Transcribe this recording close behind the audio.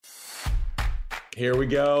Here we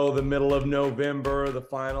go, the middle of November, the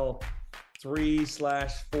final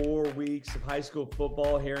 3/4 weeks of high school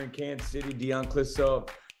football here in Kansas City. Dion Clisso of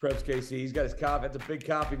Preps KC. He's got his coffee. That's a big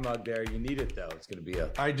coffee mug there. You need it, though. It's going to be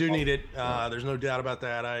a. I do need it. There's no doubt about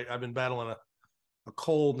that. I've been battling a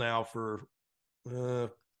cold now for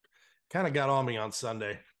kind of got on me on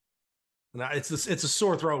Sunday. And it's a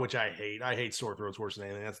sore throat, which I hate. I hate sore throats worse than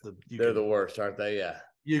anything. They're the worst, aren't they? Yeah.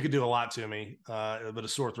 You could do a lot to me, but a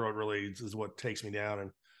sore throat really is what takes me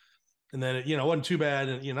down. And then it wasn't too bad,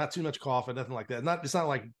 and not too much coughing, nothing like that. It's not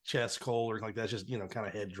like chest cold or anything like that. It's just kind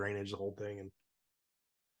of head drainage, the whole thing. And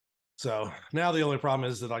so now the only problem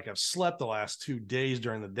is that I've slept the last 2 days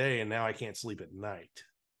during the day, and now I can't sleep at night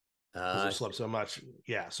because I've slept so much.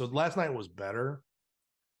 Yeah, so last night was better,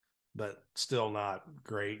 but still not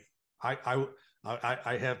great. I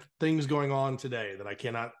have things going on today that I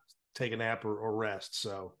cannot take a nap or rest.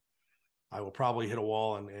 So I will probably hit a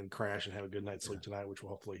wall and crash and have a good night's sleep tonight, which will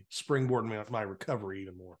hopefully springboard my recovery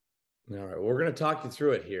even more. All right. Well, we're going to talk you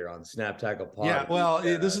through it here on Snap Tackle Pod. Yeah. Well,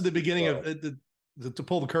 this is the beginning of to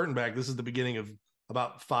pull the curtain back. This is the beginning of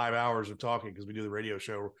about 5 hours of talking because we do the radio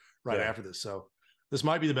show right after this. So this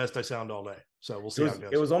might be the best I sound all day. So we'll see how it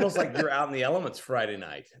goes. It was almost like you're out in the elements Friday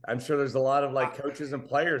night. I'm sure there's a lot of coaches and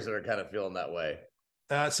players that are kind of feeling that way.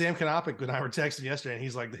 Sam Kanopik and I were texting yesterday, and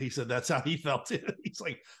he said that's how he felt it. He's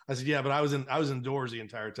like, I said, yeah, but I was indoors the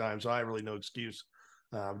entire time, so I have really no excuse.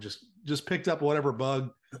 Just picked up whatever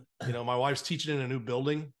bug. My wife's teaching in a new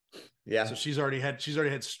building, yeah. So she's already had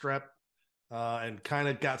strep, and kind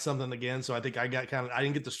of got something again. So I think I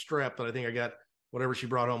didn't get the strep, but I think I got whatever she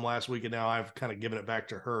brought home last week, and now I've kind of given it back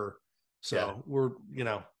to her. So we're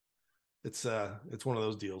it's one of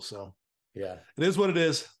those deals. So yeah, it is what it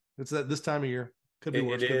is. It's this time of year. Could be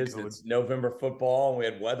worse. It is. It's November football. We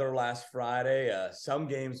had weather last Friday. Some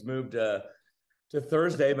games moved to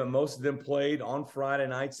Thursday, but most of them played on Friday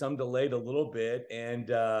night. Some delayed a little bit,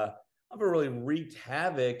 and I've really wreaked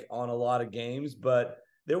havoc on a lot of games. But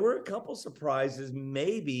there were a couple surprises,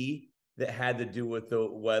 maybe that had to do with the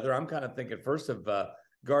weather. I'm kind of thinking first of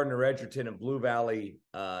Gardner Edgerton and Blue Valley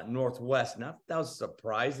Northwest. Not that was a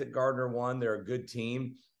surprise that Gardner won. They're a good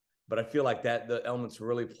team. But I feel like that the elements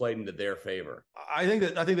really played into their favor. I think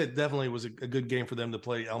that definitely was a good game for them to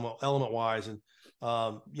play element wise, and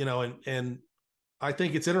and I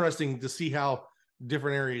think it's interesting to see how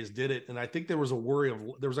different areas did it. And I think there was a worry of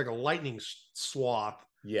there was like a lightning swath,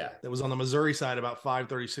 that was on the Missouri side about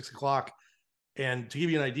 5:30, 6 o'clock. And to give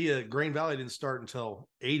you an idea, Grain Valley didn't start until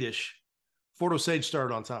 8-ish. Fort Osage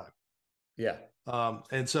started on time. Yeah,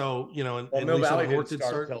 and so and Mill Valley didn't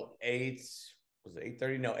start until 8. Was it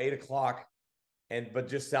 8:30? No, 8 o'clock. But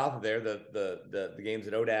just south of there, the games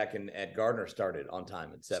at ODAC and at Gardner started on time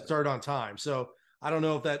at 7. Started on time. So I don't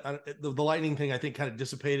know if that the lightning thing I think kind of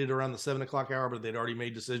dissipated around the 7 o'clock hour, but they'd already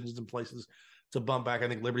made decisions in places to bump back. I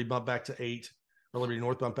think Liberty bumped back to 8, or Liberty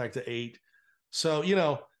North bumped back to 8. So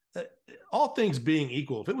all things being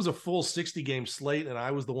equal, if it was a full 60 game slate and I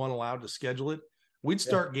was the one allowed to schedule it, we'd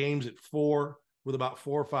start games at 4 with about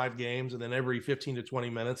 4 or 5 games, and then every 15 to 20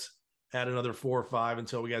 minutes. Add another 4 or 5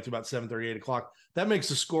 until we got to about 7:30, 8 o'clock. That makes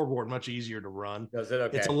the scoreboard much easier to run. Does it?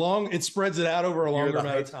 Okay. It spreads it out over a longer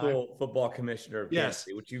amount of time. School football commissioner of Kansas,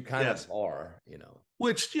 which you kind of are,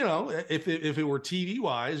 Which, if it were TV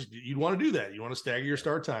wise, you'd want to do that. You want to stagger your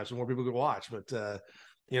start time so more people could watch. But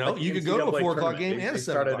you could go to a 4 o'clock game and a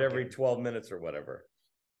 7 o'clock every game. 12 minutes or whatever.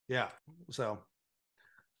 Yeah. So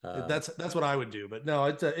that's what I would do. But no,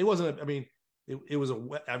 it wasn't. It was a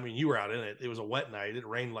wet. You were out in it. It was a wet night. It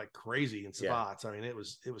rained like crazy in spots. Yeah. It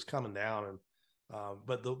was coming down, and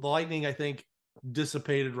but the lightning I think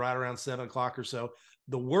dissipated right around 7 o'clock or so.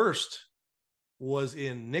 The worst was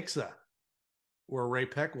in Nixa, where Ray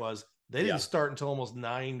Peck was. They didn't start until almost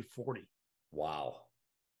 9:40. Wow.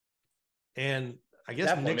 And I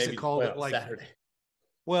guess Nixa called it like Saturday.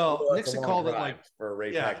 Well, Nixa called it like for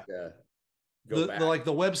Ray Peck to go back.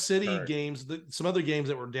 The Webb City games, some other games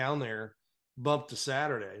that were down there. Bumped to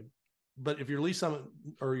Saturday, but if you're Lee Summit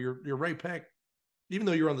or you're Ray Peck, even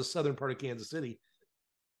though you're on the southern part of Kansas City,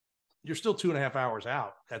 you're still 2.5 hours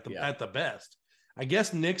out at the best. I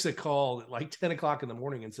guess Nixa called at like 10 o'clock in the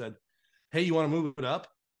morning and said, "Hey, you want to move it up?"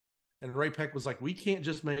 And Ray Peck was like, "We can't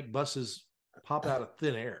just make buses pop out of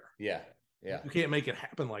thin air. Yeah, you can't make it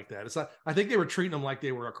happen like that." It's not. I think they were treating them like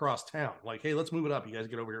they were across town. Like, "Hey, let's move it up. You guys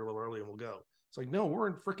get over here a little early and we'll go." It's like, no, we're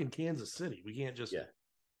in freaking Kansas City. We can't just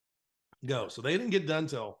go. So they didn't get done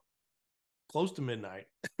till close to midnight.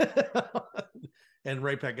 And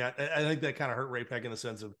Ray Peck I think that kind of hurt Ray Peck in the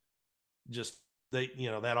sense of just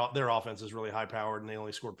their offense is really high powered and they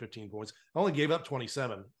only scored 15 points. Only gave up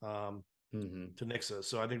 27 to Nixa.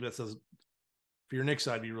 So I think that says for your Knicks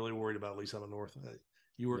side, I'd be really worried about, at least on the North.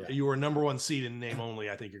 You were a number one seed in name only.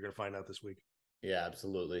 I think you're going to find out this week. Yeah,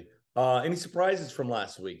 absolutely. Any surprises from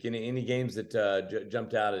last week? Any games that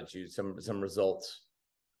jumped out at you? Some results?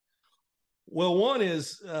 Well, one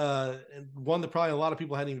is one that probably a lot of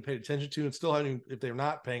people hadn't even paid attention to, and still haven't, if they're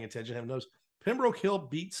not paying attention, haven't noticed. Pembroke Hill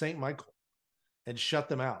beat St. Michael and shut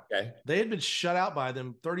them out. Okay. They had been shut out by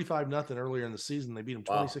them 35-0 earlier in the season. They beat them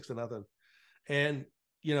 26-0. And,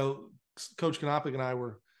 you know, Coach Konopik and I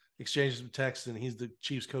were exchanging some texts, and he's the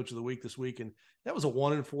Chiefs coach of the week this week. And that was a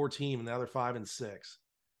 1-4 team, and now they're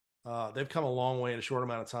 5-6. They've come a long way in a short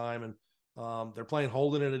amount of time, and they're playing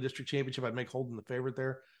Holden in a district championship. I'd make Holden the favorite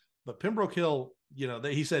there. But Pembroke Hill, you know,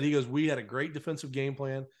 he goes, we had a great defensive game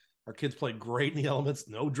plan. Our kids played great in the elements,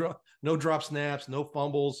 no drop snaps, no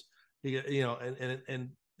fumbles. You know, and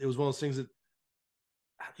it was one of those things that,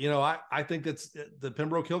 you know, I think that's the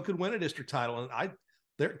Pembroke Hill could win a district title. And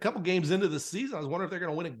they're a couple games into the season, I was wondering if they're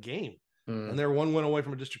going to win a game. And they're one win away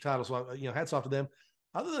from a district title. So, you know, hats off to them.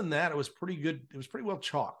 Other than that, it was pretty good. It was pretty well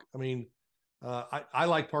chalk. I mean, I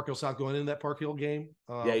like Park Hill South going into that Park Hill game.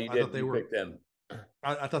 Yeah, you did. You picked them.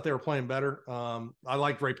 I thought they were playing better. I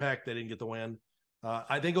liked Ray Peck. They didn't get the win.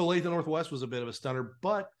 I think Olathe Northwest was a bit of a stunner,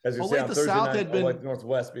 but Olathe South had been Olathe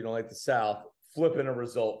Northwest beating Olathe South, flipping a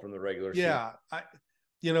result from the regular season. Yeah,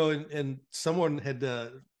 you know, and someone had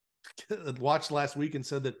watched last week and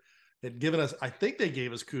said that had given us. I think they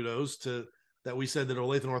gave us kudos to that. We said that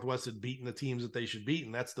Olathe Northwest had beaten the teams that they should beat,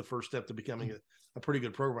 and that's the first step to becoming a pretty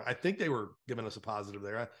good program. I think they were giving us a positive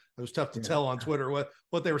there. It was tough to tell on Twitter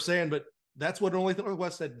what they were saying, but that's what Olathe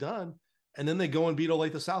Northwest had done. And then they go and beat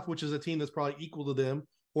Olathe South, which is a team that's probably equal to them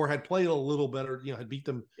or had played a little better, you know, had beat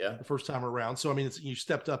them the first time around. So, I mean, you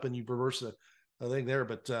stepped up and you reversed a thing there.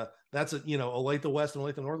 But that's you know, Olathe West and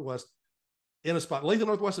Olathe Northwest in a spot. Olathe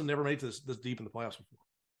Northwest have never made this deep in the playoffs before.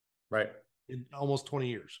 Right. In almost 20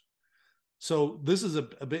 years. So this is a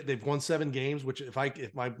bit, they've won 7 games, which if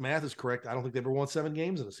my math is correct, I don't think they've ever won 7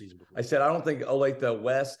 games in a season before. I said, I don't think Olathe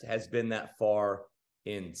West has been that far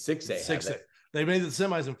in 6A. 6A. They made the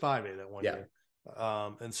semis in 5A that one year.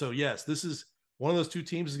 And so, yes, this is one of those two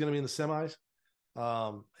teams is going to be in the semis.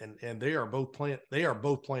 And they are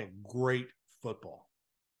both playing great football.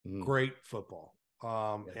 Great football.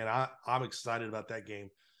 And I'm excited about that game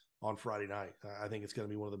on Friday night. I think it's going to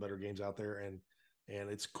be one of the better games out there. And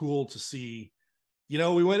it's cool to see, you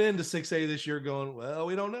know, we went into 6A this year going, well,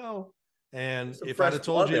 we don't know. And if I'd have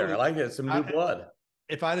told you, I like it. Some new blood.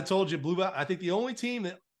 If I'd have told you Blue Valley, I think the only team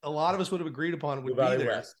that a lot of us would have agreed upon would Blue Valley be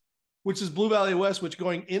there, West, which is Blue Valley West, which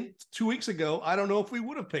going in 2 weeks ago, I don't know if we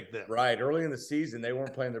would have picked them. Right. Early in the season, they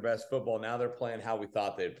weren't playing their best football. Now they're playing how we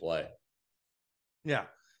thought they'd play. Yeah.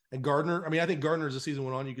 And Gardner, I mean, I think Gardner, as the season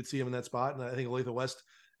went on, you could see him in that spot. And I think Olathe West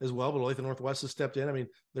as well, but Olathe Northwest has stepped in. I mean,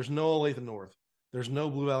 there's no Olathe North. There's no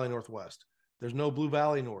Blue Valley Northwest. There's no Blue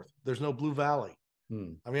Valley North. There's no Blue Valley.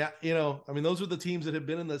 I mean, those are the teams that have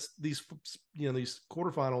been in these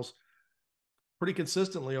quarterfinals pretty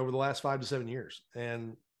consistently over the last 5 to 7 years.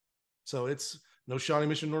 And so it's no Shawnee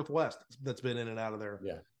Mission Northwest that's been in and out of there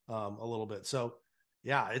a little bit. So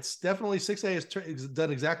yeah, it's definitely 6A has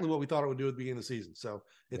done exactly what we thought it would do at the beginning of the season. So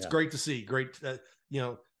it's great to see, to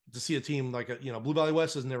see a team like Blue Valley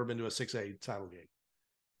West has never been to a 6A title game.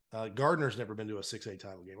 Gardner's never been to a 6A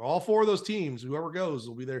title game. All 4 of those teams, whoever goes,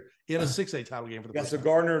 will be there in a 6A title game for the first time.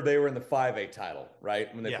 Gardner, they were in the 5A title,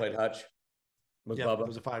 right? When they played Hutch. Bubba. It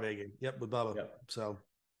was a 5A game. With Bubba. Yep. So,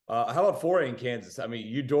 how about 4A in Kansas? I mean,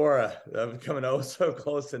 Eudora coming so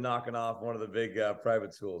close to knocking off one of the big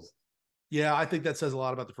private schools. Yeah, I think that says a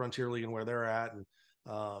lot about the Frontier League and where they're at, and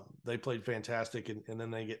they played fantastic. And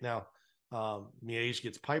then they get now Miege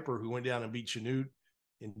gets Piper, who went down and beat Chanute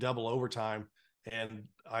in double overtime, and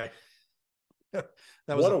that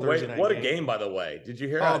was what a Thursday night game. A game, by the way. Did you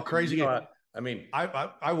hear? Oh, crazy game. I mean,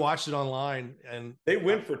 I watched it online, and they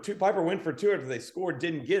went for 2. Piper went for 2 after they scored,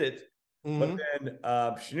 didn't get it, but then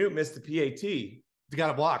Chanute missed the PAT. They got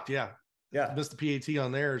it blocked, missed the PAT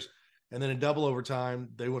on theirs, and then in double overtime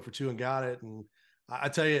they went for 2 and got it. And I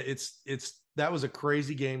tell you, that was a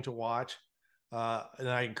crazy game to watch. And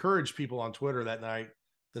I encouraged people on Twitter that night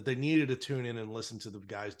that they needed to tune in and listen to the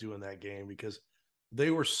guys doing that game because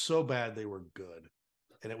they were so bad they were good.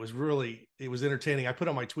 And it was entertaining. I put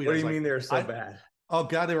on my tweet. What do you mean they're so bad? Oh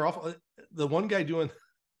God, they were awful. The one guy doing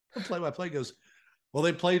the play-by-play goes, well,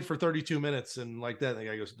 they played for 32 minutes and like that. And the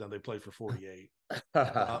guy goes, no, they played for 48.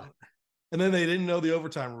 And then they didn't know the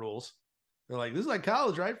overtime rules. They're like, this is like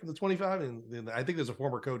college, right? From the 25. And I think there's a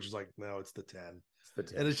former coach who's like, no, it's the 10. It's the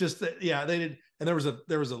 10. And it's just that, they did. And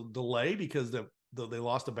there was a delay because they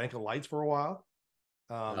lost a bank of lights for a while.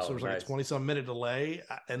 So there was like nice. a 20-some minute delay,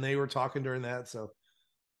 and they were talking during that. So,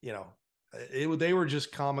 you know, they were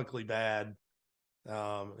just comically bad.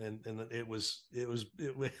 And it was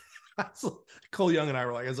Cole Young and I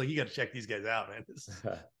were like, I was like, you got to check these guys out, man.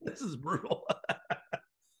 This is brutal.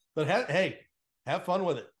 But hey, have fun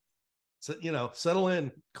with it. So, settle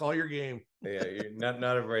in, call your game. Yeah, not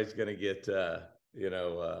everybody's going to get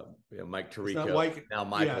Mike Tirico, now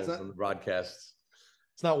Michaels on the broadcasts.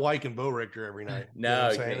 It's not Wyke and Bo Richter every night.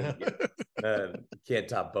 No, you can't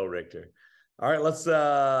top Bo Richter. All right, let's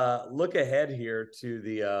look ahead here to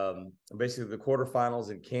the basically the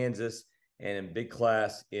quarterfinals in Kansas and in Big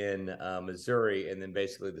Class in Missouri, and then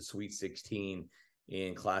basically the Sweet 16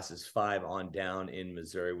 in classes 5 on down in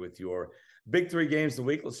Missouri with your big 3 games of the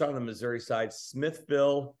week. Let's start on the Missouri side.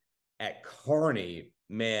 Smithville at Kearney.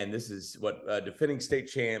 Man, this is what defending state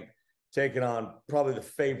champ taking on probably the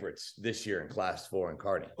favorites this year in Class 4 in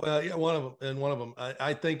Kearney. Well, yeah, one of them.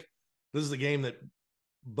 I think this is a game that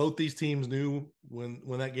both these teams knew when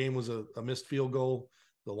that game was a missed field goal,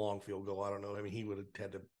 the long field goal. I don't know. I mean, he would have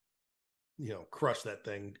had to, crush that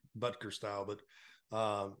thing Butker style. But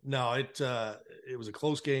no, it was a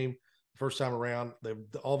close game first time around.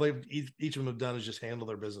 Each of them have done is just handle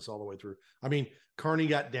their business all the way through. I mean, Kearney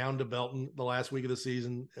got down to Belton the last week of the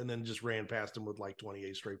season and then just ran past them with like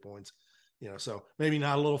 28 straight points. So maybe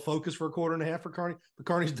not a little focus for a quarter and a half for Kearney, but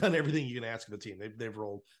Kearney's done everything you can ask of a team. They've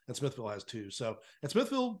rolled, and Smithville has too. So, and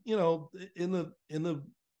Smithville, in the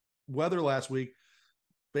weather last week,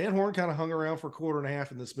 Van Horn kind of hung around for a quarter and a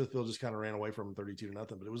half, and then Smithville just kind of ran away from them 32-0.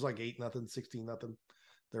 But it was like 8-0, 16-0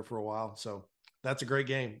 there for a while. So that's a great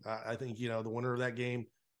game. I think the winner of that game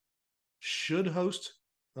should host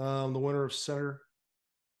the winner of Center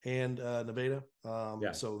and Nevada.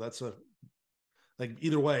 So that's like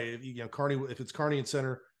either way, Kearney, if it's Kearney and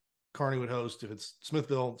Center, Kearney would host. If it's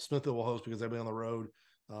Smithville, Smithville will host because they'll be on the road.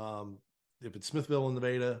 If it's Smithville and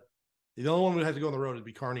Nevada, the only one who would have to go on the road would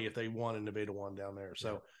be Kearney if they won and Nevada won down there.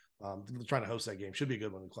 So trying to host that game should be a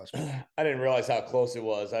good one in Class 4. I didn't realize how close it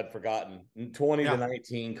was. I'd forgotten.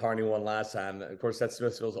 20-19, Kearney won last time. Of course, that's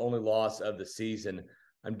Smithville's only loss of the season.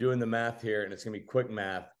 I'm doing the math here, and it's going to be quick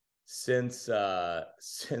math. Since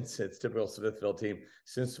it's typical Smithville team,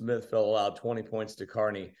 since Smithville allowed 20 points to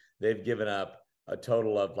Kearney, they've given up a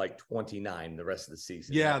total of like 29 the rest of the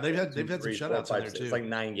season. Yeah, they've had some shutouts in there too. It's like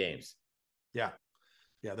 9 games. Yeah.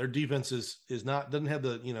 Their defense doesn't have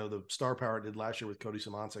the the star power it did last year with Cody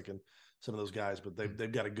Simoncic and some of those guys, but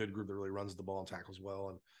they've got a good group that really runs the ball and tackles well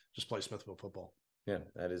and just plays Smithville football. Yeah,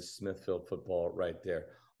 that is Smithville football right there.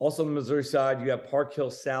 Also on the Missouri side, you have Park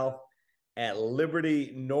Hill South at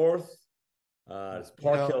Liberty North. Does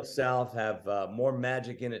Park Hill South have more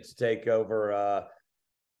magic in it to take over,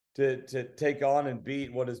 to take on and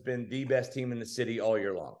beat what has been the best team in the city all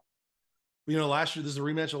year long? Last year, this is a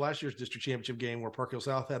rematch of last year's district championship game where Park Hill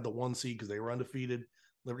South had the 1 seed because they were undefeated.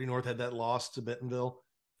 Liberty North had that loss to Bentonville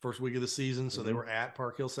first week of the season, so they were at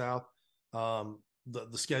Park Hill South. The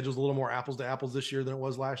schedule's a little more apples to apples this year than it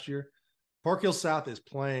was last year. Park Hill South is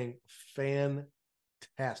playing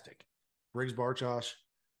fantastic. Briggs Barchosh,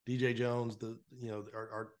 DJ Jones,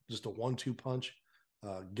 are just a 1-2 punch.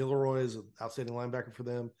 Gilroy is an outstanding linebacker for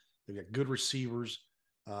them. They've got good receivers.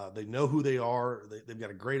 They know who they are. They've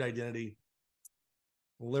got a great identity.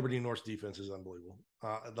 Liberty North's defense is unbelievable.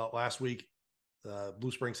 Last week,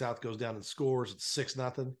 Blue Spring South goes down and scores. It's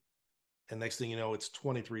 6-0. And next thing you know, it's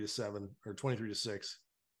 23-7 or 23-6.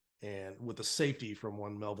 And with the safety from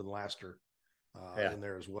one Melvin Laster in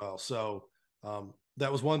there as well. So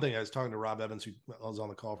that was one thing. I was talking to Rob Evans, who was on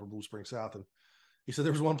the call for Blue Spring South. And he said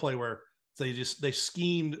there was one play where they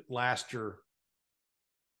schemed Laster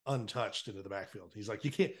untouched into the backfield. He's like,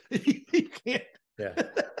 you can't. Yeah,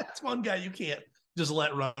 that's one guy you can't just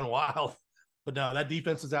let run wild. But no, that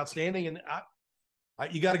defense is outstanding, and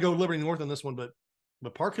you got to go Liberty North on this one. But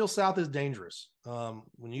Park Hill South is dangerous.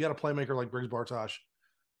 When you got a playmaker like Briggs Bartosh,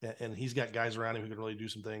 and he's got guys around him who can really do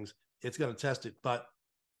some things, it's going to test it. But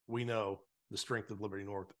we know the strength of Liberty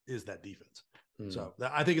North is that defense. So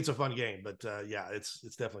I think it's a fun game. But it's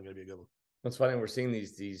definitely going to be a good one. It's funny, we're seeing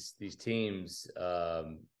these teams,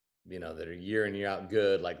 that are year in, year out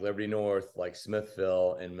good, like Liberty North, like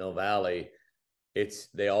Smithville and Mill Valley.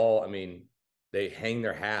 They hang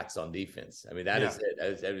their hats on defense. I mean, that is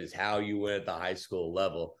it. That is how you win at the high school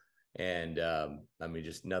level. And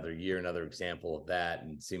just another year, another example of that.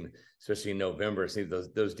 And especially in November, it seems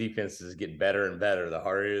those defenses get better and better. The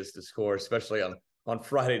harder it is to score, especially on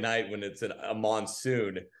Friday night when it's a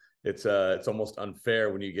monsoon. It's almost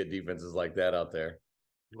unfair when you get defenses like that out there.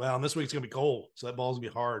 Well, and this week's gonna be cold, so that ball's gonna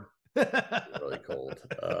be hard. Really cold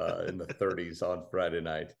in the 30s on Friday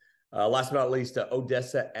night. Last but not least,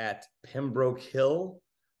 Odessa at Pembroke Hill.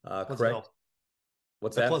 Correct. Hill.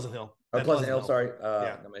 What's at that? Pleasant Hill. Oh, Pleasant Hill. Sorry.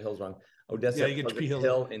 Yeah. My Hill's wrong. Odessa you get Pleasant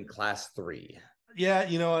Hill in Class 3. Yeah,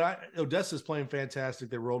 Odessa's playing fantastic.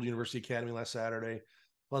 They rolled University Academy last Saturday.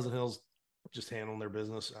 Pleasant Hill's just handling their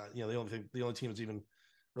business. The only team that's even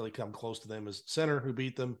really come close to them is Center, who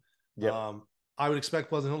beat them. Yep. I would expect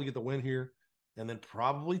Pleasant Hill to get the win here, and then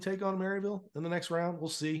probably take on Maryville in the next round. We'll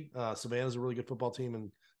see. Savannah's a really good football team,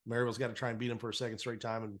 and Maryville's got to try and beat them for a second straight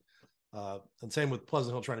time. And same with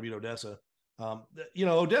Pleasant Hill trying to beat Odessa.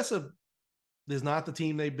 Odessa is not the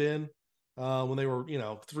team they've been when they were,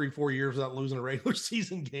 3-4 years without losing a regular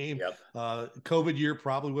season game. Yep. COVID year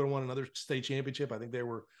probably would have won another state championship. I think they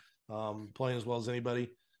were playing as well as anybody.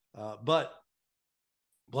 But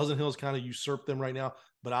Pleasant Hill's kind of usurped them right now.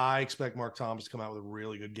 But I expect Mark Thomas to come out with a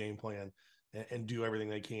really good game plan and do everything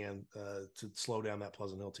they can to slow down that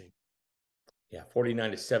Pleasant Hill team. Yeah,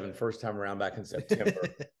 49-7, first time around back in September.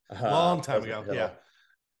 Long time ago. Hill yeah.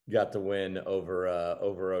 Got the win over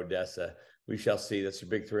Odessa. We shall see. That's your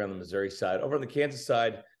big three on the Missouri side. Over on the Kansas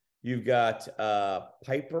side, you've got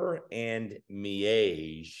Piper and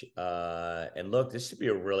Miege. And look, this should be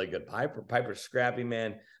a really good Piper. Piper's scrappy,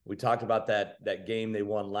 man. We talked about that game they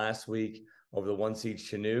won last week over the 1-seed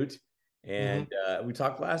Chanute. And we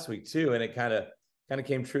talked last week too, and it kind of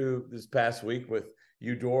came true this past week with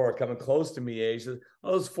Eudora coming close to Miege.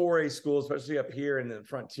 Those 4A schools, especially up here in the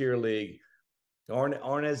Frontier League,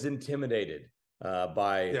 aren't as intimidated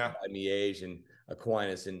by Miege and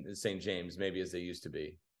Aquinas and St. James maybe as they used to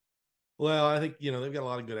be. Well, I think they've got a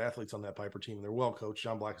lot of good athletes on that Piper team. They're well coached.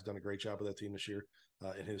 John Black has done a great job with that team this year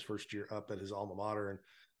in his first year up at his alma mater,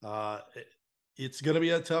 and it's going to be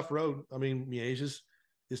a tough road. I mean, Miege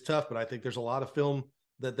is tough, but I think there's a lot of film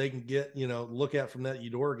that they can get look at from that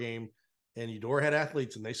Eudora game. And Eudora had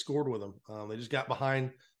athletes, and they scored with them. They just got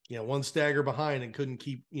behind, one stagger behind, and couldn't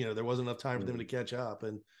keep. There wasn't enough time for them to catch up.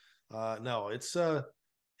 And no, it's going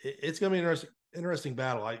to be an interesting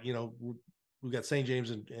battle. We've got St.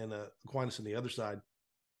 James and Aquinas on the other side,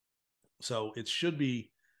 so it should be.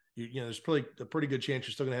 There's probably a pretty good chance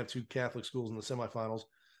you're still going to have two Catholic schools in the semifinals,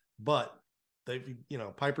 but they've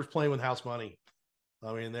Piper's playing with house money.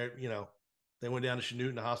 I mean, they went down to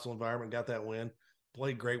Chanute in a hostile environment, got that win.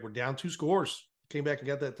 Played great. We're down 2 scores. Came back and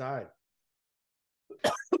got that tie.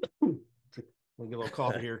 We'll get a little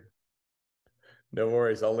coffee here. No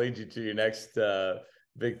worries. I'll lead you to your next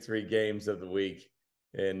big 3 games of the week.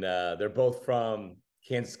 And they're both from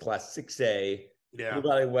Kansas Class 6A, Blue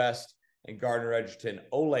Valley West and Gardner Edgerton,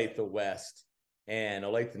 Olathe West and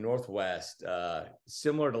Olathe Northwest.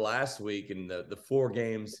 Similar to last week in the 4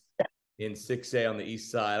 games in 6A on the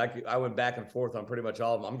east side. I went back and forth on pretty much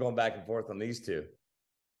all of them. I'm going back and forth on these 2.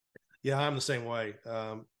 Yeah, I'm the same way.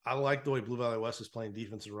 I like the way Blue Valley West is playing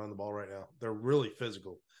defense and run the ball right now. They're really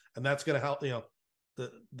physical, and that's going to help.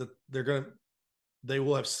 They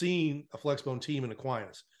will have seen a flexbone team in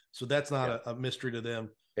Aquinas, so that's not a mystery to them.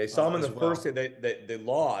 They saw them in the first. They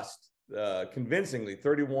lost convincingly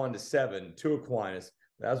 31-7 to Aquinas.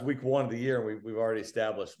 That was week 1 of the year. We've already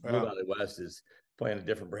established Blue Valley West is playing a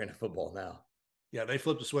different brand of football now. Yeah, they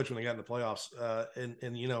flipped the switch when they got in the playoffs,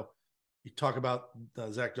 and you talk about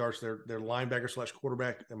Zach Darts, their linebacker /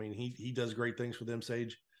 quarterback. I mean, he does great things for them.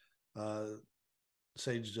 Sage, I'm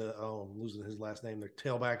losing his last name. Their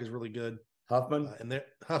tailback is really good. Huffman,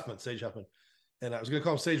 Sage Huffman. And I was going to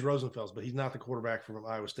call him Sage Rosenfels, but he's not the quarterback from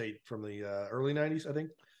Iowa State from the early 90s, I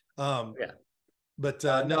think. But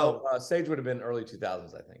no. Sage would have been early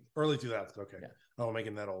 2000s, I think. Early 2000s, okay. Yeah. Oh, I'm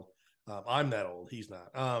making that old. I'm that old. He's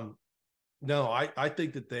not. No, I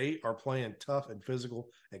think that they are playing tough and physical,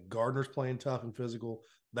 and Gardner's playing tough and physical.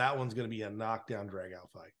 That one's going to be a knockdown, drag-out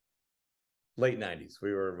fight. Late 90s.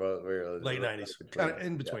 We were late 90s, kind of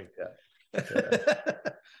in between. Yeah.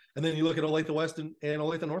 And then you look at Olathe West and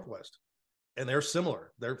Olathe Northwest, and they're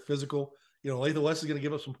similar. They're physical. Olathe West is going to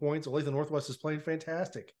give up some points. Olathe Northwest is playing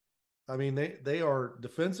fantastic. I mean, they are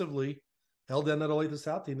defensively held down that Olathe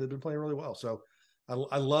South team. They've been playing really well. So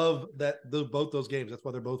I love that both those games. That's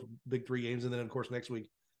why they're both big 3 games. And then, of course, next week,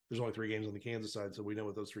 there's only 3 games on the Kansas side, so we know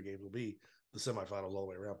what those 3 games will be, the semifinals all the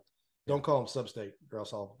way around. Don't call them sub-state, or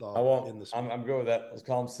else I'll I won't. In this. I'm good with that. Let's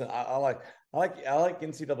call them. I like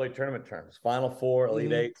NCAA tournament terms. Final 4,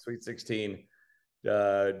 Elite 8, Sweet 16.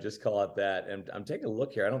 Just call it that. And I'm taking a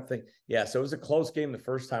look here. I don't think. Yeah. So it was a close game the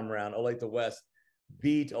first time around. Olathe West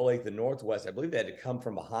beat Olathe Northwest. I believe they had to come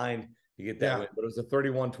from behind to get that win, but it was a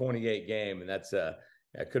 31-28 game, and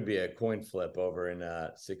that could be a coin flip over in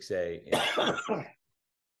 6A.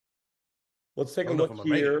 Let's take a look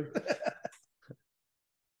here.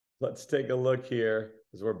 Let's take a look here.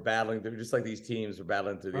 because we're battling through, just like these teams are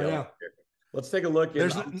battling through the I know. Let's take a look.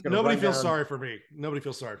 There's nobody feels sorry for me. Nobody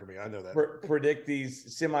feels sorry for me. I know that. Predict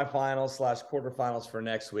these semifinals / quarterfinals for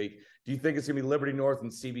next week. Do you think it's going to be Liberty North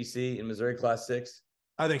and CBC in Missouri Class 6?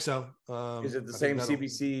 I think so. Is it the same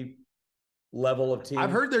CBC level of team?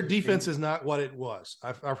 I've heard their defense is not what it was.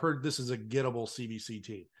 I've heard this is a gettable CBC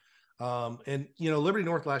team. And, Liberty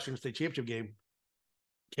North last year in the state championship game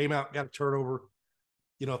came out, got a turnover.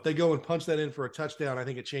 If they go and punch that in for a touchdown, I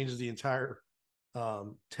think it changes the entire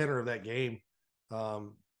tenor of that game.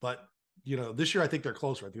 But this year I think they're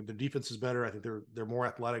closer. I think their defense is better. I think they're more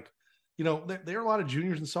athletic. There are a lot of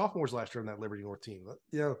juniors and sophomores last year on that Liberty North team.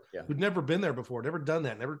 Who'd never been there before, never done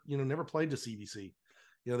that, never played to CBC.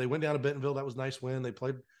 They went down to Bentonville. That was a nice win. They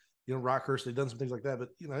played, Rockhurst. They've done some things like that. But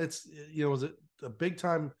it was a big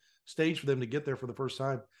time stage for them to get there for the first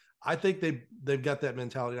time. I think they've got that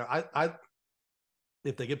mentality.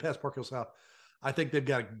 If they get past Park Hill South, I think they've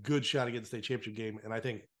got a good shot to get the state championship game. And I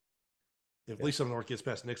think if Lee Summit North gets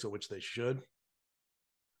past Nixle, which they should,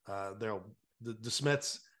 the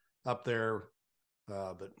Smets up there.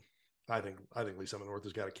 But I think Lee Summit North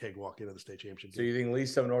has got a keg walk into the state championship game. So you think Lee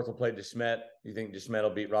Summit North will play DeSmet? You think DeSmet will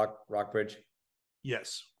beat Rockbridge?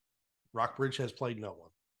 Yes. Rockbridge has played no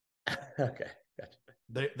one. Okay.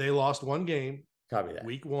 Gotcha. They lost one game. Copy that.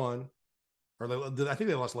 Week 1. Or I think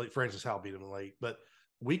they lost late. Francis Howell beat them late. But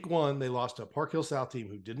week 1, they lost to a Park Hill South team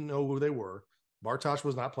who didn't know who they were. Bartosh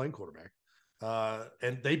was not playing quarterback.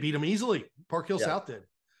 And they beat them easily. Park Hill South did.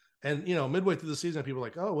 And, midway through the season, people were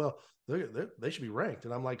like, oh, well, they should be ranked.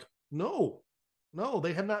 And I'm like, no,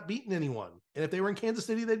 they have not beaten anyone. And if they were in Kansas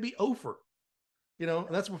City, they'd be over. And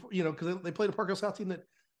that's, because they played a Park Hill South team that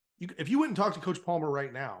if you went and talked to Coach Palmer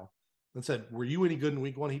right now and said, were you any good in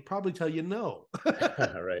week 1? He'd probably tell you no.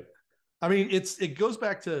 Right. I mean, it goes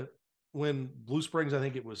back to when Blue Springs, I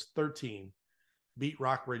think it was 13, beat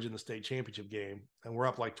Rockbridge in the state championship game, and we're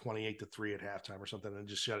up like 28-3 at halftime or something, and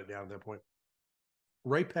just shut it down at that point.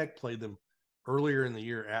 Ray Peck played them earlier in the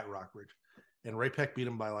year at Rockbridge, and Ray Peck beat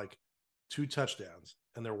them by like 2 touchdowns.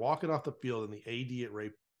 And they're walking off the field, and the AD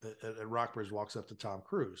at Rockbridge walks up to Tom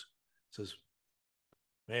Cruise, says,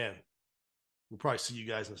 "Man, we'll probably see you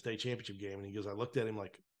guys in the state championship game." And he goes, I looked at him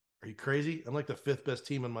like, "Are you crazy? I'm like the 5th best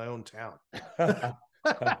team in my own town."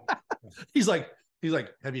 He's like,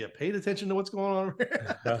 have you paid attention to what's going on over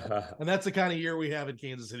here? And that's the kind of year we have in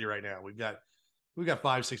Kansas City right now. We've got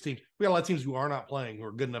 5-6 teams. We got a lot of teams who are not playing, who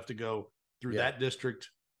are good enough to go through that district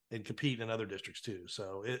and compete in other districts too.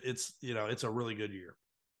 So it's a really good year.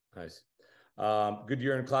 Nice. Good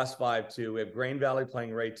year in Class 5 too. We have Grain Valley playing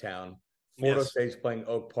Raytown, Fort Osage playing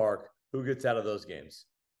Oak Park. Who gets out of those games?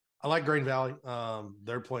 I like Grain Valley.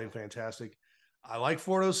 They're playing fantastic. I like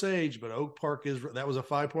Fort Osage, but Oak Park that was a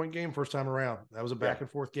 5-point game first time around. That was a back and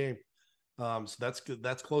forth game. So that's good.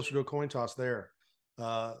 That's closer to a coin toss there.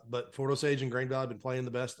 But Fort Osage and Grain Valley have been playing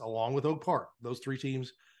the best, along with Oak Park. Those 3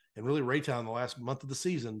 teams, and really Raytown the last month of the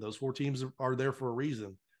season. Those 4 teams are there for a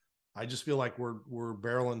reason. I just feel like we're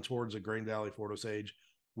barreling towards a Grain Valley Fort Osage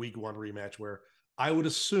week 1 rematch, where I would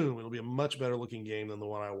assume it'll be a much better looking game than the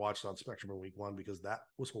one I watched on Spectrum in week 1, because that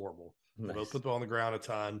was horrible. Nice. They both put the ball on the ground a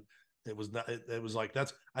ton. It was not. It was like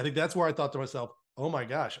I think that's where I thought to myself, oh my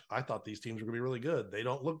gosh, I thought these teams were going to be really good. They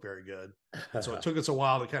don't look very good. And so it took us a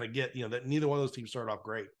while to kind of get, that neither one of those teams started off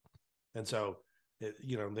great. And so,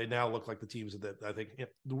 they now look like the teams that I think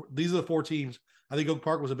these are the 4 teams. I think Oak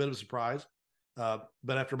Park was a bit of a surprise.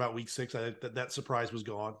 But after about week 6, I think that surprise was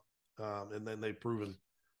gone. And then they've proven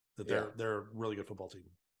that they're a really good football team.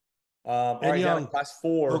 And right, young, Class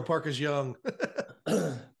 4. Oak Park is young.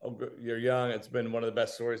 Oh, you're young. It's been one of the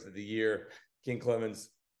best stories of the year. King Clemens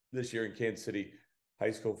this year in Kansas City high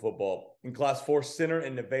school football. In Class 4, Center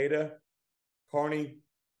and Nevada, Kearney,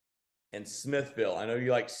 and Smithville. I know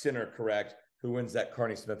you like Center, correct? Who wins that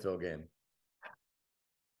Kearney-Smithville game?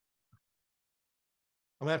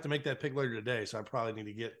 I'm gonna have to make that pick later today, so I probably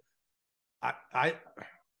need to get. I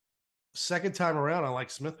second time around, I like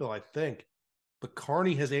Smithville, I think, but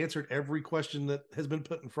Kearney has answered every question that has been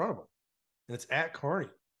put in front of them, and it's at Kearney.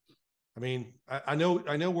 I mean, I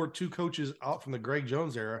know we're 2 coaches out from the Greg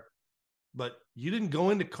Jones era, but you didn't go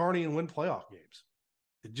into Kearney and win playoff games.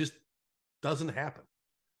 It just doesn't happen.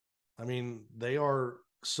 I mean, they are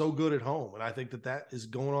so good at home, and I think that is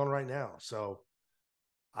going on right now. So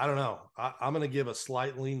I don't know. I'm going to give a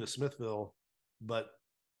slight lean to Smithville, but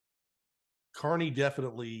Kearney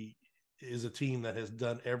definitely is a team that has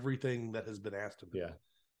done everything that has been asked of them,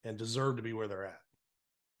 and deserve to be where they're at.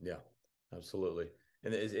 Yeah, absolutely.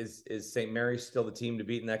 And is St. Mary's still the team to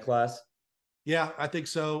beat in that class? Yeah, I think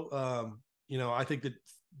so. I think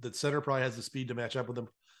that Center probably has the speed to match up with them.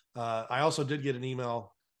 I also did get an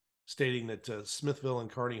email stating that Smithville and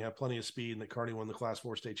Kearney have plenty of speed and that Kearney won the Class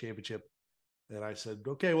 4 state championship. And I said,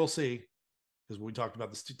 okay, we'll see. Because we talked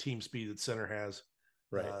about the team speed that Center has.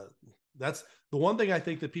 Right. That's the one thing I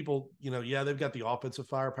think that people, they've got the offensive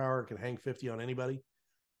firepower and can hang 50 on anybody.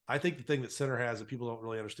 I think the thing that Center has that people don't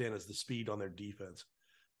really understand is the speed on their defense.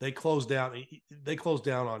 They close down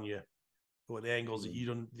on you with angles that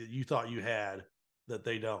you thought you had that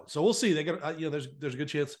they don't. So we'll see. They got there's a good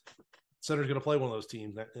chance Center's going to play one of those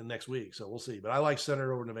teams next week. So we'll see. But I like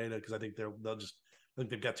Center over Nevada because I think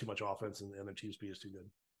they've got too much offense and their team speed is too good.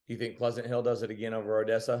 Do you think Pleasant Hill does it again over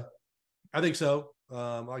Odessa? I think so.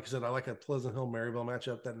 Like I said, I like that Pleasant Hill Maryville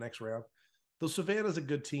matchup that next round. Though Savannah's a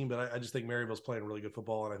good team, but I just think Maryville's playing really good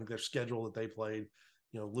football, and I think their schedule that they played,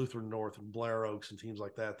 Lutheran North and Blair Oaks and teams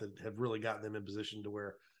like that have really gotten them in position to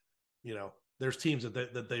where, there's teams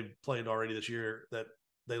that they've played already this year that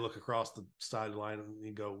they look across the sideline and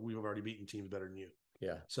you go, we've already beaten teams better than you.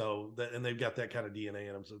 Yeah. So and they've got that kind of DNA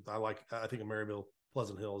in them. So I think a Maryville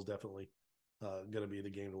Pleasant Hill is definitely going to be the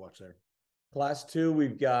game to watch there. Class 2,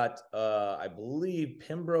 we've got, I believe,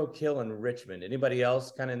 Pembroke Hill and Richmond. Anybody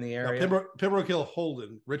else kind of in the area? Pembroke Hill,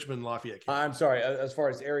 Holden, Richmond, Lafayette. I'm sorry. As far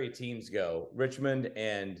as area teams go, Richmond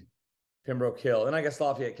and Pembroke Hill, and I guess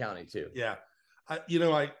Lafayette County too. Yeah,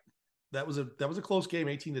 that was a close game,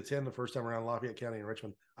 18-10 the first time around, Lafayette County and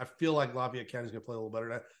Richmond. I feel like Lafayette County is going to play a little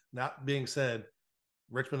better. Not being said,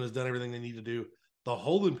 Richmond has done everything they need to do. The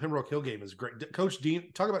Holden Pembroke Hill game is great. Coach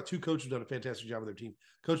Dean, talk about two coaches who've done a fantastic job with their team.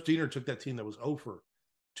 Coach Diener took that team that was over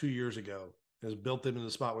 2 years ago and has built them in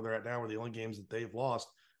the spot where they're at now, where the only games that they've lost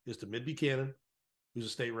is to Mid-Buchanan, who's a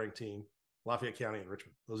state-ranked team, Lafayette County, and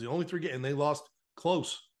Richmond. Those are the only three games, and they lost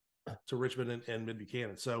close to Richmond and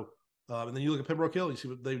Mid-Buchanan. So, and then you look at Pembroke Hill, you see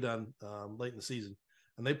what they've done late in the season,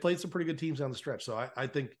 and they've played some pretty good teams down the stretch. So I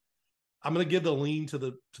think I'm going to give the lean to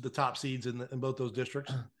the top seeds in both those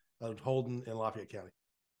districts, Holden and Lafayette County.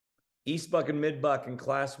 East Buck and Mid Buck in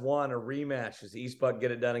Class 1, a rematch. Does East Buck get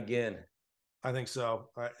it done again? I think so.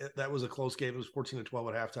 That was a close game. It was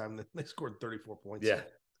 14-12 at halftime. And they scored 34 points. Yeah,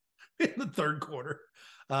 in the third quarter.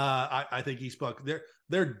 I think East Buck,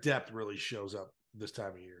 their depth really shows up this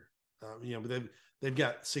time of year. But they've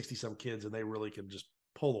got 60-some kids, and they really can just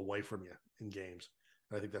pull away from you in games.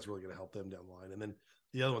 And I think that's really going to help them down the line. And then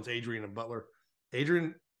the other one's Adrian and Butler.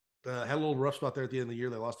 Adrian had a little rough spot there at the end of the year.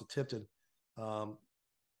 They lost to Tipton.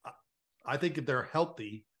 I think if they're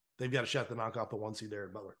healthy, they've got a shot to knock off the 1 seed there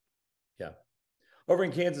at Butler. Yeah. Over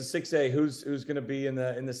in Kansas 6A, who's going to be in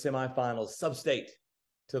the semifinals? Sub-state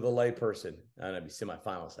to the layperson. I don't know, be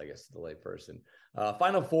semifinals, I guess, to the layperson.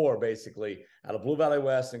 Final 4, basically, out of Blue Valley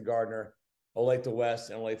West and Gardner, Olathe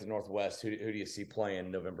West and Olathe Northwest. Who do you see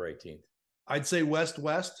playing November 18th? I'd say West,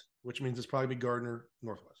 which means it's probably be Gardner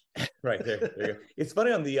Northwest. Right there. There you go. It's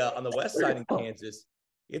funny on the west side in Kansas.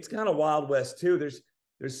 It's kind of Wild West too. There's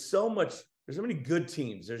so many good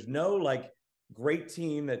teams. There's no great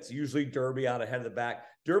team that's usually Derby out ahead of the back.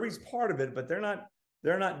 Derby's part of it, but they're not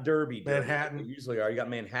Derby. Manhattan. They usually are. You got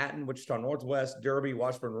Manhattan, Wichita Northwest, Derby,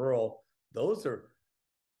 Washburn Rural. Those are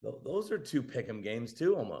two pick'em games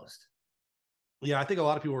too, almost. Yeah, I think a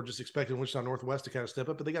lot of people were just expecting Wichita Northwest to kind of step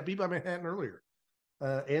up, but they got beat by Manhattan earlier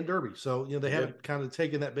and Derby. So, they haven't kind of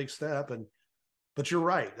taken that big step. But you're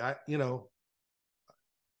right.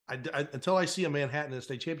 Until I see a Manhattan in a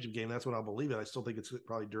state championship game, that's when I'll believe it. I still think it's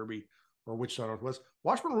probably Derby or Wichita Northwest.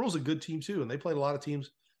 Washburn Rural is a good team too, and they played a lot of teams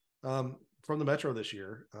from the Metro this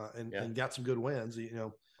year and got some good wins.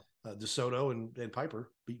 DeSoto and Piper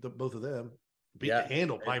beat both of them.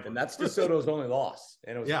 Handle Piper, and that's DeSoto's only loss,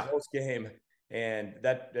 and it was a close game. And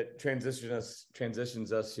that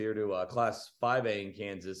transitions us here to Class 5A in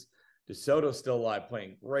Kansas. DeSoto's still alive,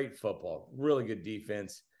 playing great football, really good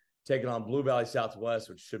defense, taking on Blue Valley Southwest,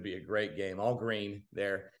 which should be a great game, all green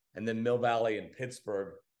there. And then Mill Valley and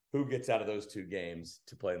Pittsburgh. Who gets out of those two games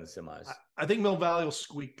to play in the semis? I think Mill Valley will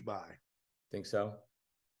squeak by. Think so?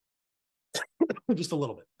 Just a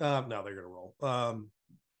little bit. No, they're going to roll.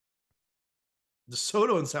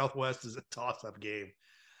 DeSoto and Southwest is a toss-up game.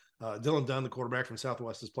 Dylan Dunn, the quarterback from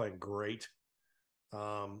Southwest, is playing great.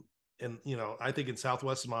 And I think in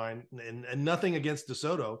Southwest's mind, and nothing against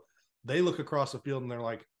DeSoto, they look across the field and they're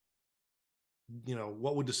like,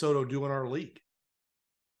 what would DeSoto do in our league?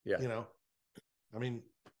 Yeah. I mean,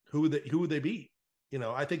 who would they beat?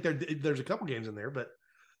 I think there's a couple games in there, but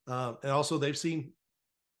and also they've seen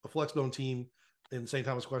a Flexbone team in St.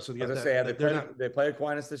 Thomas Quest. So they play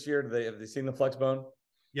Aquinas this year? Have they seen the Flexbone?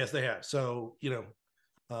 Yes, they have. So they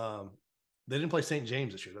didn't play St.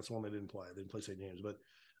 James this year. That's the one they didn't play. They didn't play St. James, but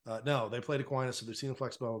no, they played Aquinas, so they've seen the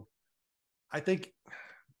Flexbone. I think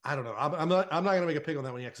I don't know. I'm not going to make a pick on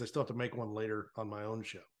that one yet because I still have to make one later on my own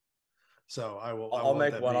show. So I will. I'll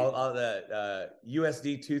make one. I'll that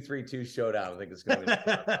USD 232 showdown. I think it's going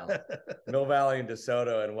to be Mill Valley and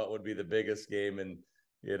DeSoto, and what would be the biggest game in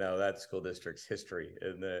that school district's history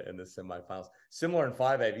in the semifinals. Similar in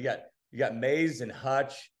 5A, you got Mays and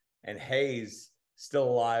Hutch and Hayes still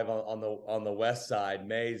alive on the west side.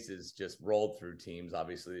 Mays has just rolled through teams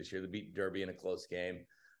obviously this year. They beat Derby in a close game,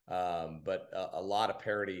 but a lot of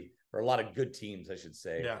parity, or a lot of good teams, I should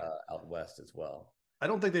say, out west as well. I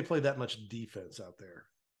don't think they play that much defense out there.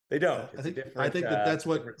 They don't. I think that's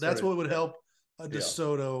what would help a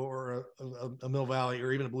DeSoto or a Mill Valley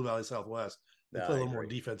or even a Blue Valley Southwest. They play a little more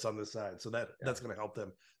defense on this side, so that's going to help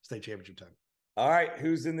them state championship time. All right,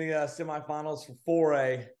 who's in the semifinals for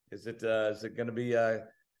 4A? Is it going to be I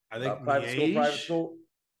think private school?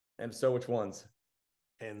 And so, which ones?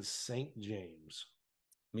 And St. James.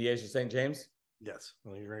 Miege and St. James? Yes.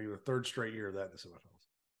 Well, you're going to get a third straight year of that in the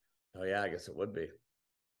semifinals. Oh yeah, I guess it would be.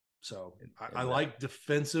 So I like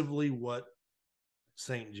defensively what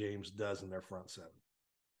St. James does in their front seven,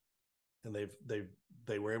 and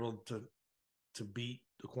they were able to beat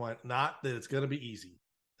Aquinas. Not that it's going to be easy,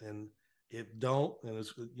 and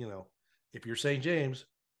it's if you're St. James,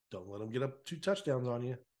 don't let them get up 2 touchdowns on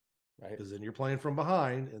you, right? Because then you're playing from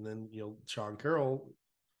behind, and then Sean Carroll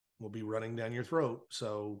will be running down your throat.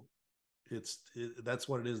 So that's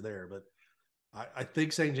what it is there, but. I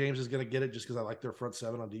think St. James is going to get it just because I like their front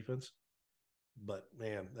seven on defense. But,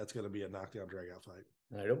 man, that's going to be a knockdown, drag-out fight.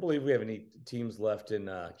 I don't believe we have any teams left in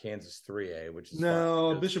Kansas 3A, which is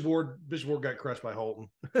no. Bishop Ward got crushed by Holton.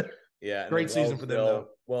 Yeah, great season for them, though.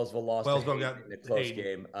 Wellsville lost. Got in a close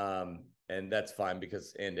game, and that's fine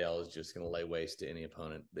because Andale is just going to lay waste to any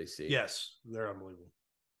opponent they see. Yes, they're unbelievable.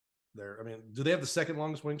 Do they have the second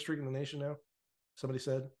longest winning streak in the nation now? Somebody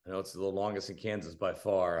said. I know it's the longest in Kansas by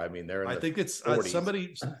far. I mean, I think it's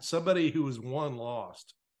somebody who was one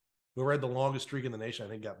lost. Whoever had the longest streak in the nation, I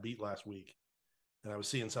think, got beat last week. And I was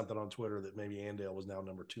seeing something on Twitter that maybe Andale was now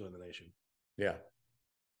number 2 in the nation. Yeah,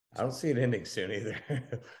 I don't see it ending soon either.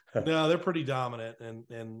 No, they're pretty dominant,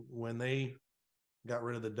 and when they got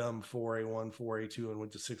rid of the dumb 4A1, 4A2, and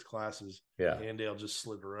went to 6 classes, Andale just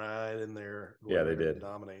slid right in there. Yeah, they did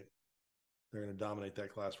dominate. They're going to dominate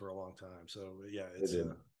that class for a long time. So, yeah, it's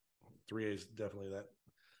 3A is definitely that.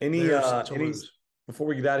 Any before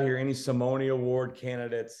we get out of here, any Simone Award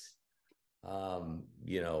candidates,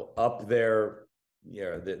 up their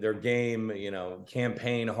game,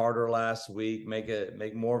 campaign harder last week,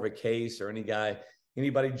 make more of a case, or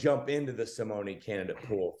anybody jump into the Simone candidate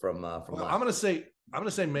pool from I'm going to say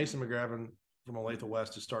Mason McGravin from Olathe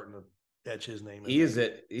West is starting to etch his name. He is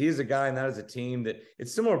a guy, and that is a team that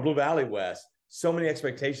it's similar to Blue Valley West. So many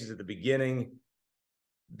expectations at the beginning.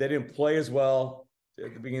 They didn't play as well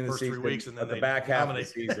at the beginning of the season. 3 weeks, and then the back half of the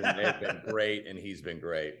season, they've been great, and he's been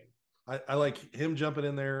great. I like him jumping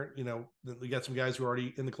in there. We got some guys who are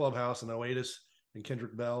already in the clubhouse, and Oatis and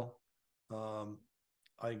Kendrick Bell. I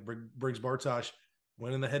think Briggs Bartosh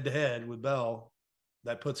went in the head-to-head with Bell.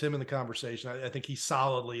 That puts him in the conversation. I think he's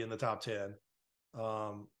solidly in the top 10.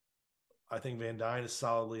 I think Van Dyne is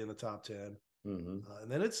solidly in the top 10. Mm-hmm. And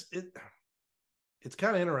then it's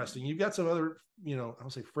kind of interesting. You've got some other, I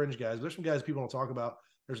don't say fringe guys, but there's some guys people don't talk about.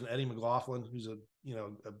 There's an Eddie McLaughlin, who's a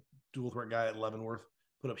dual threat guy at Leavenworth,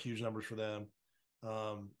 put up huge numbers for them.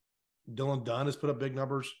 Dylan Dunn has put up big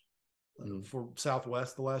numbers for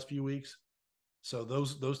Southwest the last few weeks. So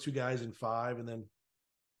those 2 guys in 5, and then,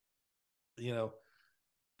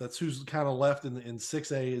 that's who's kind of left in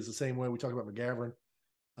 6A is the same way we talk about McGavran.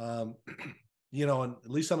 And at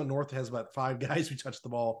least Summit North has about 5 guys who touch the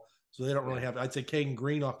ball, so they don't really have. I'd say Caden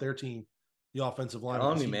Green off their team, the offensive line.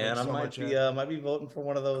 On me, man. I might be voting for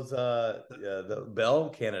one of those the Bell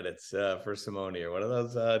candidates for Simone, or one of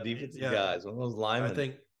those defensive guys, one of those linemen. I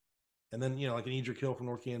think, and then like an Edric Hill from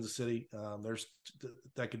North Kansas City.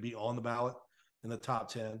 That could be on the ballot in the top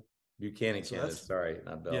 10. Buchanan candidates, sorry,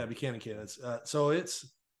 not Bell. Yeah, Buchanan candidates. So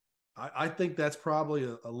I think that's probably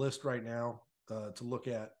a list right now to look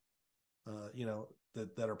at.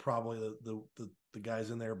 That are probably the guys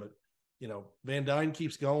in there, but Van Dyne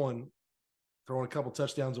keeps going, throwing a couple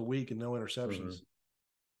touchdowns a week and no interceptions. Mm-hmm.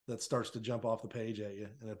 That starts to jump off the page at you.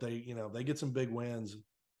 And if they get some big wins,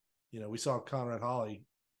 we saw Conrad Holly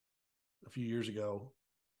a few years ago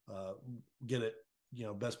get it,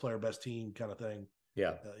 best player, best team kind of thing.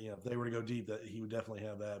 Yeah. If they were to go deep, that he would definitely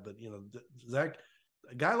have that. But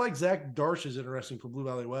a guy like Zach Darsh is interesting for Blue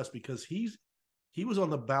Valley West because he was on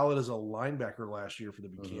the ballot as a linebacker last year for the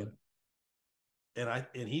Buchanan.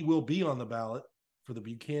 Mm-hmm. And he will be on the ballot for the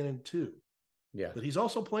Buchanan too. Yeah. But he's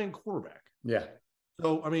also playing quarterback. Yeah.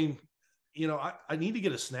 So, I mean, I need to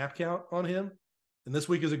get a snap count on him. And this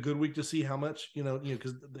week is a good week to see how much,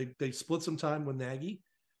 because they split some time with Nagy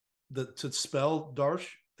to spell Darsh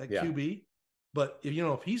at QB. But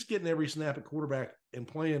if he's getting every snap at quarterback and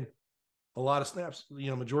playing a lot of snaps,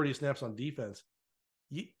 majority of snaps on defense,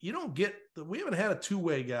 you don't get we haven't had a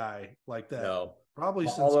two-way guy like that. No. Probably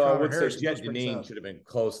since Although Connor I would Harrison say Jet Deneen should have been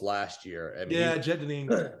close last year. I mean, Jet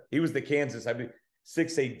Deneen. He was the Kansas,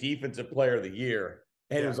 6A defensive player of the year.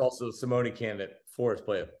 And he was also the Simone candidate for his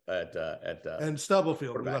play at and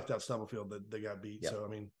Stubblefield. We left out Stubblefield that they got beat. Yep. So, I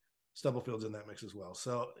mean, Stubblefield's in that mix as well.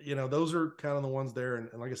 So, those are kind of the ones there. And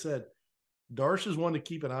like I said, Darsh is one to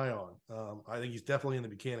keep an eye on. I think he's definitely in the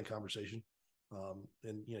Buchanan conversation.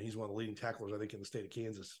 And he's one of the leading tacklers, I think, in the state of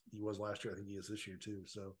Kansas. He was last year. I think he is this year too.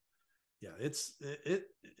 So, yeah,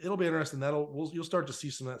 it'll be interesting. You'll start to see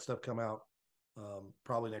some of that stuff come out.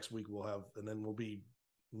 Probably next week and then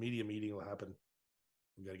media meeting will happen.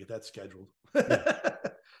 We got to get that scheduled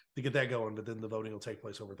to get that going. But then the voting will take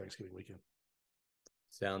place over Thanksgiving weekend.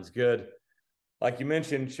 Sounds good. Like you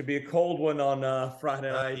mentioned, should be a cold one on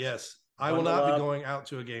Friday night. Yes. I will not be going out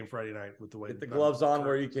to a game Friday night with the way. Get the gloves on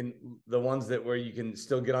where you can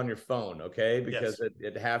still get on your phone, okay? Because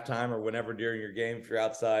at halftime or whenever during your game, if you're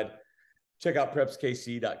outside, check out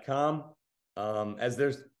prepskc.com. As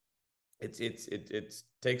it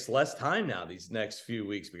takes less time now these next few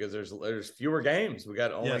weeks because there's fewer games. We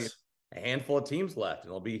got only a handful of teams left,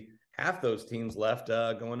 and it'll be half those teams left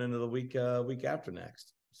going into the week after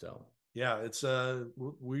next. So yeah, it's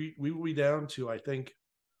we will be down to I think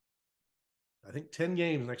 10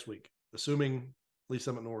 games next week, assuming Lee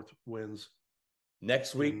Summit North wins.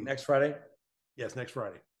 Next week, next Friday? Yes, next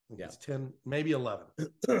Friday. Yeah. It's 10, maybe 11.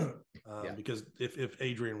 Because if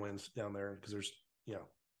Adrian wins down there, because there's,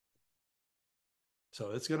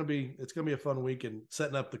 so it's gonna be a fun week, and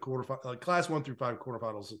setting up the class 1 through 5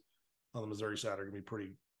 quarterfinals on the Missouri side are gonna be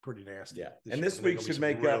pretty nasty. Yeah, and this week should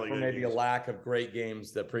make up for maybe a lack of great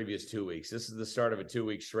games the previous 2 weeks. This is the start of a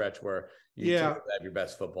 2-week stretch where you have your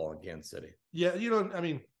best football in Kansas City. Yeah,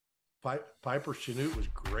 Piper Chanute was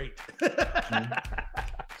great.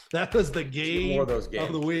 That was the game more of those games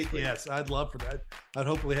of the week. Yes, I'd love for that. I'd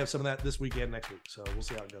hopefully have some of that this weekend next week. So we'll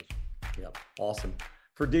see how it goes. Yep, awesome.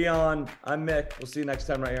 For Dion, I'm Mick. We'll see you next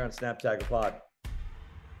time right here on Snap Tackle Pod.